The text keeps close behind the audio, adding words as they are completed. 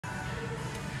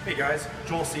Hey guys,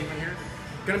 Joel Seedman here.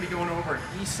 Going to be going over an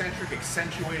eccentric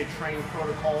accentuated training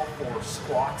protocol for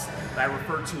squats that I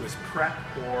refer to as PREP,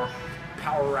 or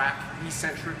Power Rack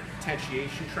Eccentric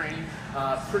Potentiation training.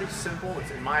 Pretty simple.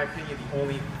 It's, in my opinion, the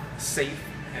only safe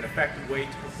and effective way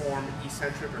to perform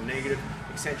eccentric or negative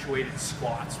accentuated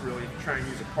squats. Really, if you try and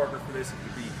use a partner for this, it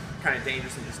could be kind of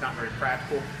dangerous and just not very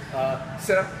practical.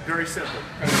 Setup, very simple.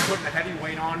 Going to be putting a heavy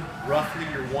weight on, roughly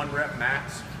your 1 rep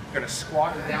max. Going to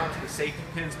squat it down to the safety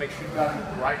pins, make sure you got them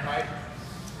at the right height.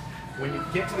 When you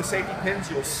get to the safety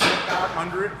pins, you'll slip out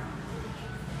under it.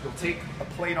 You'll take a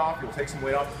plate off, you'll take some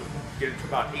weight off to get it to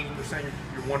about 80%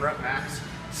 your 1 rep max.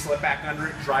 Slip back under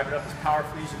it, drive it up as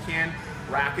powerfully as you can,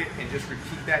 rack it, and just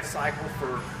repeat that cycle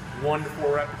for 1 to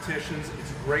 4 repetitions.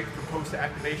 It's great for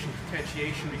post-activation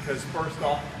potentiation because, first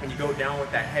off, when you go down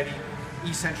with that heavy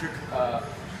eccentric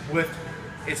lift,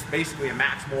 it's basically a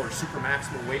maximal or super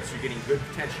maximal weight, so you're getting good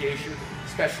potentiation,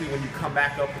 especially when you come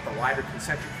back up with the lighter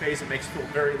concentric phase. It makes you feel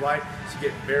very light, so you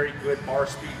get very good bar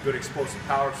speed, good explosive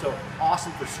power. So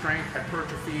awesome for strength,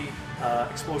 hypertrophy,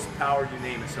 explosive power, you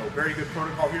name it. So very good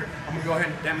protocol here. I'm going to go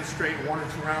ahead and demonstrate 1 or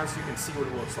 2 rounds so you can see what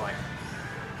it looks like.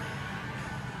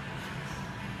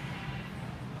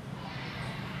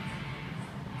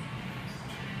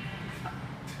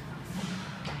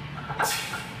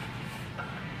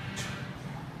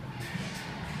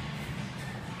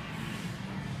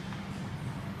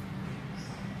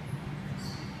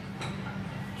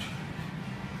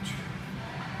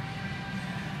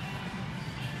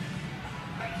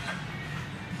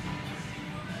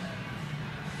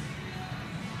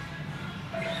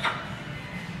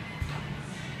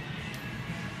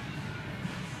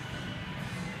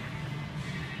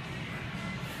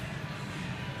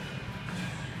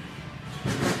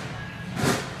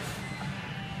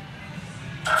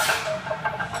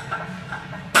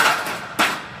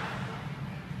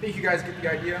 I think you guys get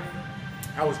the idea.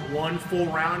 That was 1 full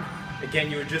round. Again,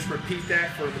 you would just repeat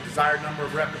that for the desired number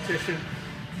of repetitions.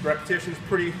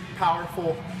 Pretty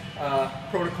powerful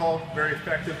protocol, very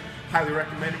effective. Highly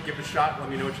recommend it. Give it a shot.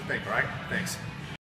 Let me know what you think, all right? Thanks.